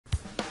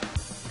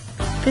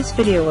This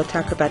video will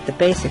talk about the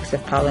basics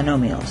of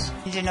polynomials.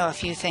 We need to know a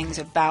few things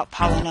about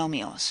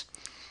polynomials.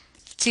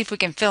 Let's see if we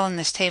can fill in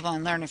this table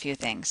and learn a few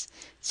things.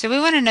 So we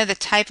want to know the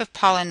type of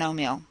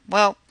polynomial.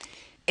 Well,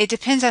 it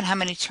depends on how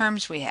many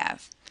terms we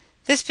have.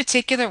 This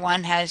particular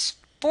one has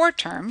 4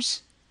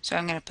 terms, so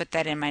I'm going to put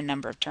that in my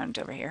number of terms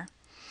over here.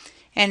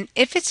 And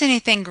if it's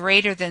anything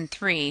greater than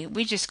 3,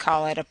 we just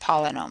call it a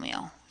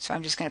polynomial. So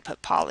I'm just going to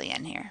put poly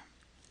in here.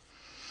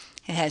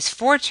 It has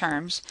 4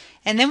 terms,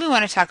 and then we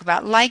want to talk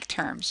about like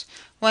terms.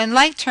 Well, in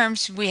like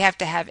terms, we have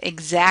to have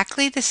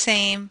exactly the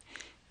same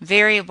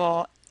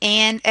variable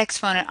and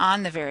exponent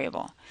on the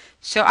variable.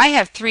 So I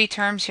have 3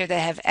 terms here that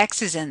have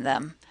x's in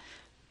them,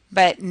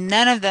 but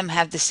none of them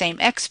have the same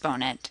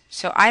exponent,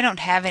 so I don't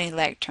have any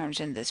like terms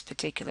in this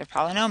particular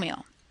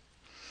polynomial.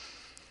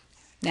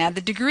 Now,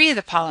 the degree of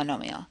the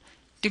polynomial.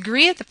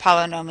 Degree of the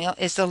polynomial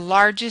is the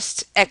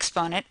largest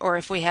exponent, or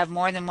if we have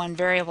more than one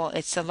variable,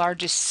 it's the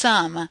largest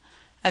sum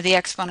of the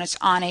exponents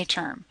on a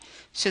term.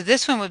 So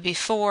this one would be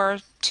 4,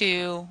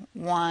 2,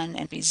 1,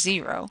 and be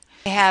 0.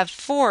 I have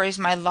 4 is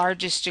my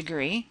largest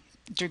degree.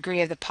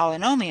 Degree of the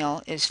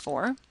polynomial is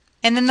 4.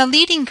 And then the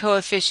leading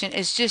coefficient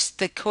is just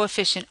the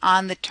coefficient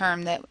on the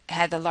term that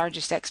had the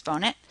largest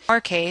exponent. In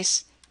our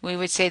case, we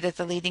would say that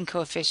the leading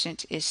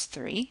coefficient is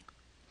 3.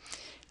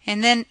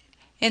 And then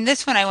in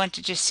this one I want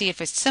to just see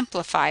if it's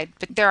simplified,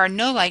 but there are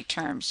no like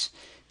terms,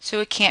 so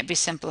it can't be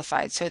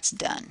simplified, so it's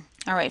done.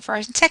 All right, for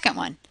our second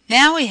one.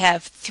 Now we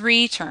have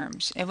 3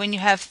 terms, and when you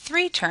have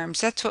 3 terms,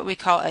 that's what we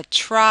call a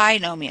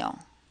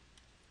trinomial.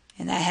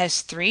 And that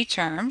has 3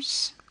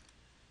 terms.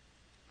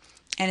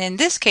 And in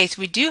this case,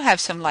 we do have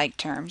some like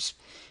terms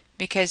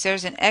because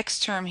there's an x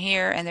term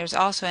here and there's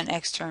also an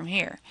x term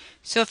here.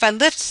 So if I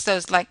lift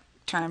those like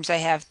terms, I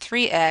have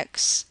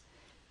 3x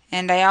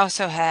and I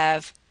also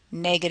have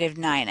negative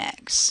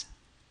 9x.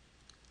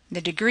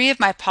 The degree of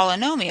my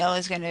polynomial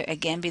is going to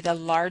again be the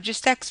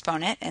largest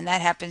exponent, and that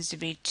happens to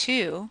be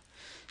 2.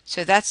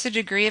 So that's the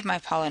degree of my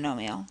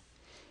polynomial.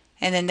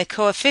 And then the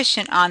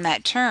coefficient on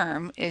that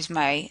term is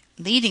my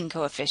leading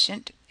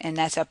coefficient, and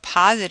that's a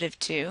positive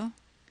 2.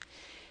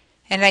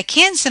 And I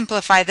can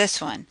simplify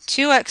this one.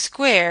 2x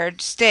squared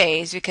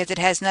stays because it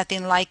has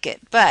nothing like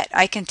it, but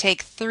I can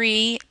take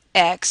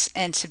 3x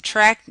and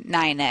subtract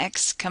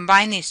 9x,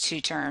 combine these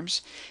two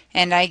terms,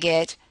 and I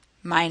get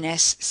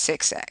minus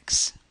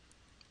 6x.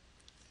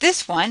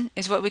 This one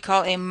is what we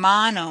call a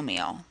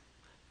monomial.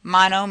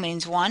 Mono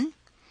means 1,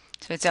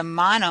 so it's a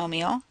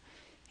monomial,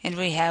 and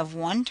we have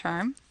 1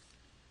 term.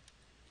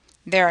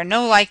 There are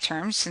no like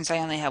terms since I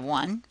only have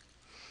 1.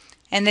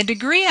 And the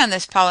degree on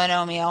this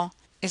polynomial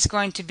is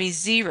going to be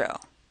 0.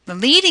 The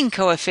leading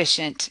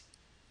coefficient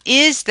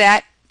is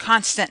that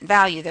constant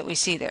value that we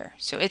see there,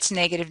 so it's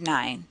negative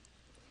 9.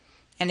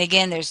 And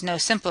again, there's no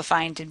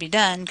simplifying to be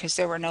done because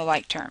there were no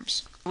like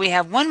terms. We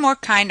have one more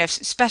kind of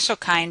special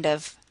kind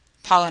of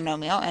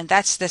polynomial, and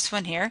that's this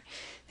one here.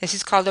 This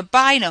is called a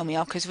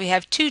binomial because we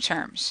have 2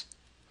 terms.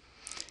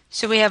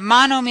 So we have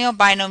monomial,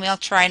 binomial,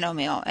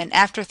 trinomial, and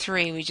after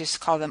 3 we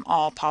just call them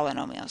all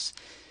polynomials.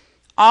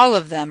 All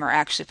of them are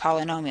actually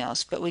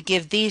polynomials, but we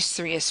give these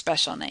 3 a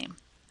special name.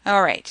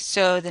 Alright,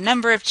 so the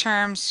number of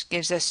terms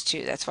gives us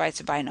 2. That's why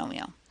it's a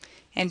binomial.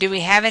 And do we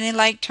have any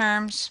like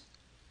terms?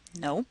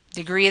 No.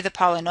 Degree of the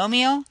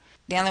polynomial?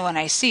 The only one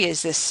I see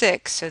is this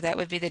 6, so that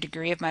would be the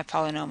degree of my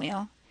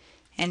polynomial.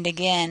 And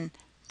again,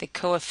 the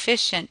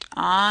coefficient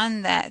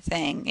on that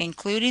thing,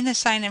 including the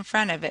sign in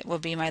front of it, will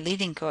be my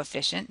leading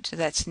coefficient, so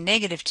that's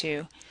negative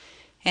 2.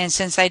 And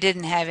since I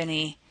didn't have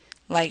any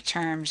like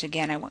terms,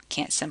 again, I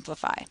can't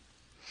simplify.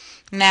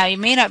 Now, you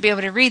may not be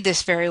able to read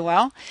this very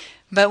well,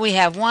 but we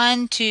have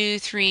 1, 2,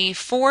 3,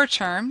 4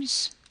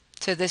 terms.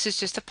 So this is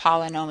just a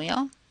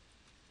polynomial.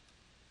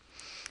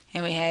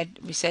 And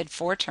we said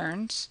 4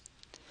 terms.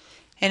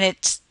 And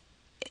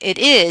it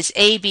is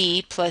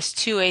ab plus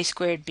 2a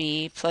squared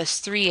b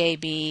plus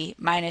 3ab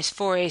minus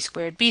 4a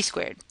squared b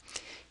squared.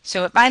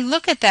 So if I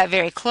look at that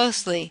very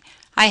closely,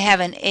 I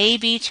have an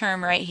ab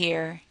term right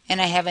here,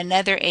 and I have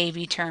another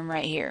ab term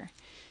right here.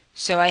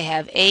 So I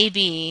have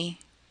ab,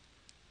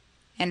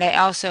 and I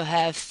also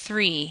have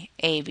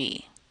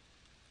 3ab.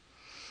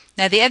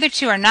 Now the other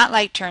 2 are not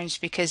like terms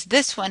because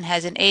this one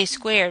has an a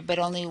squared but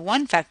only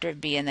 1 factor of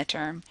b in the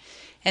term,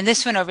 and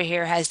this one over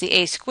here has the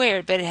a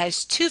squared but it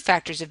has 2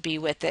 factors of b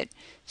with it,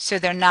 so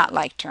they're not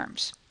like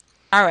terms.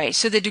 Alright,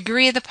 so the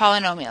degree of the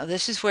polynomial,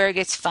 this is where it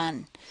gets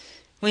fun.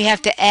 We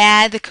have to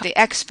add the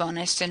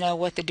exponents to know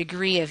what the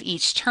degree of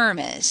each term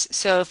is.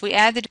 So if we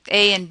add the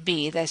a and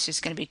b, that's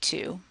just going to be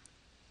 2.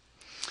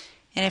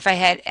 And if I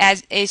had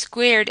a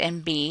squared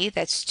and b,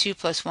 that's 2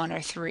 plus 1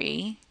 or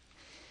 3.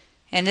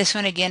 And this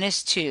one again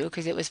is 2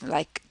 because it was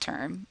like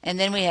term. And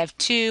then we have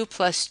 2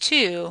 plus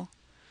 2.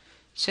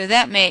 So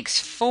that makes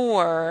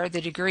 4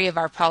 the degree of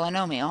our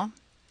polynomial.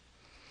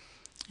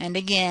 And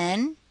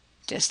again,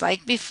 just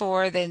like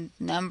before, the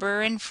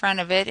number in front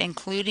of it,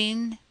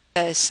 including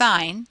the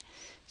sign,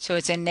 so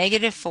it's a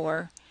negative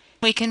 4.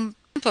 We can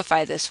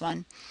simplify this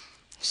one.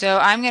 So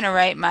I'm going to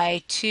write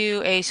my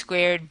 2a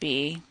squared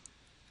b.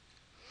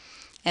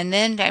 And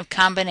then I have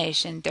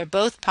combination. They're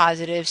both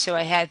positive, so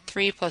I had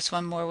 3 plus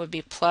 1 more would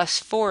be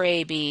plus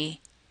 4ab.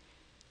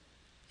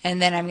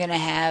 And then I'm going to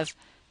have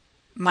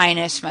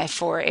minus my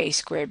 4a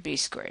squared b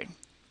squared.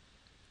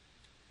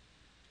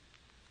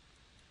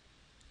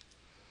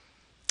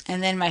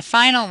 And then my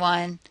final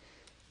one,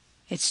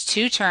 it's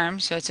two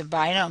terms, so it's a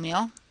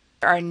binomial.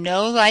 There are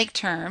no like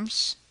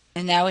terms,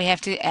 and now we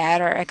have to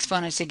add our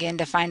exponents again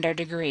to find our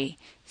degree.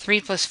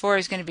 3 plus 4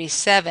 is going to be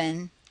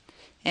 7,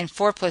 and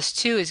 4 plus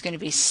 2 is going to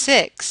be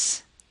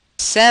 6.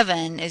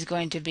 7 is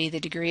going to be the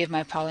degree of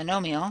my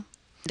polynomial.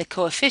 The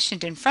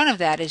coefficient in front of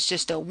that is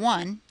just a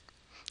 1,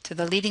 so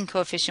the leading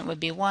coefficient would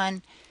be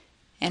 1,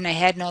 and I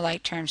had no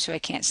like terms, so I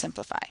can't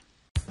simplify.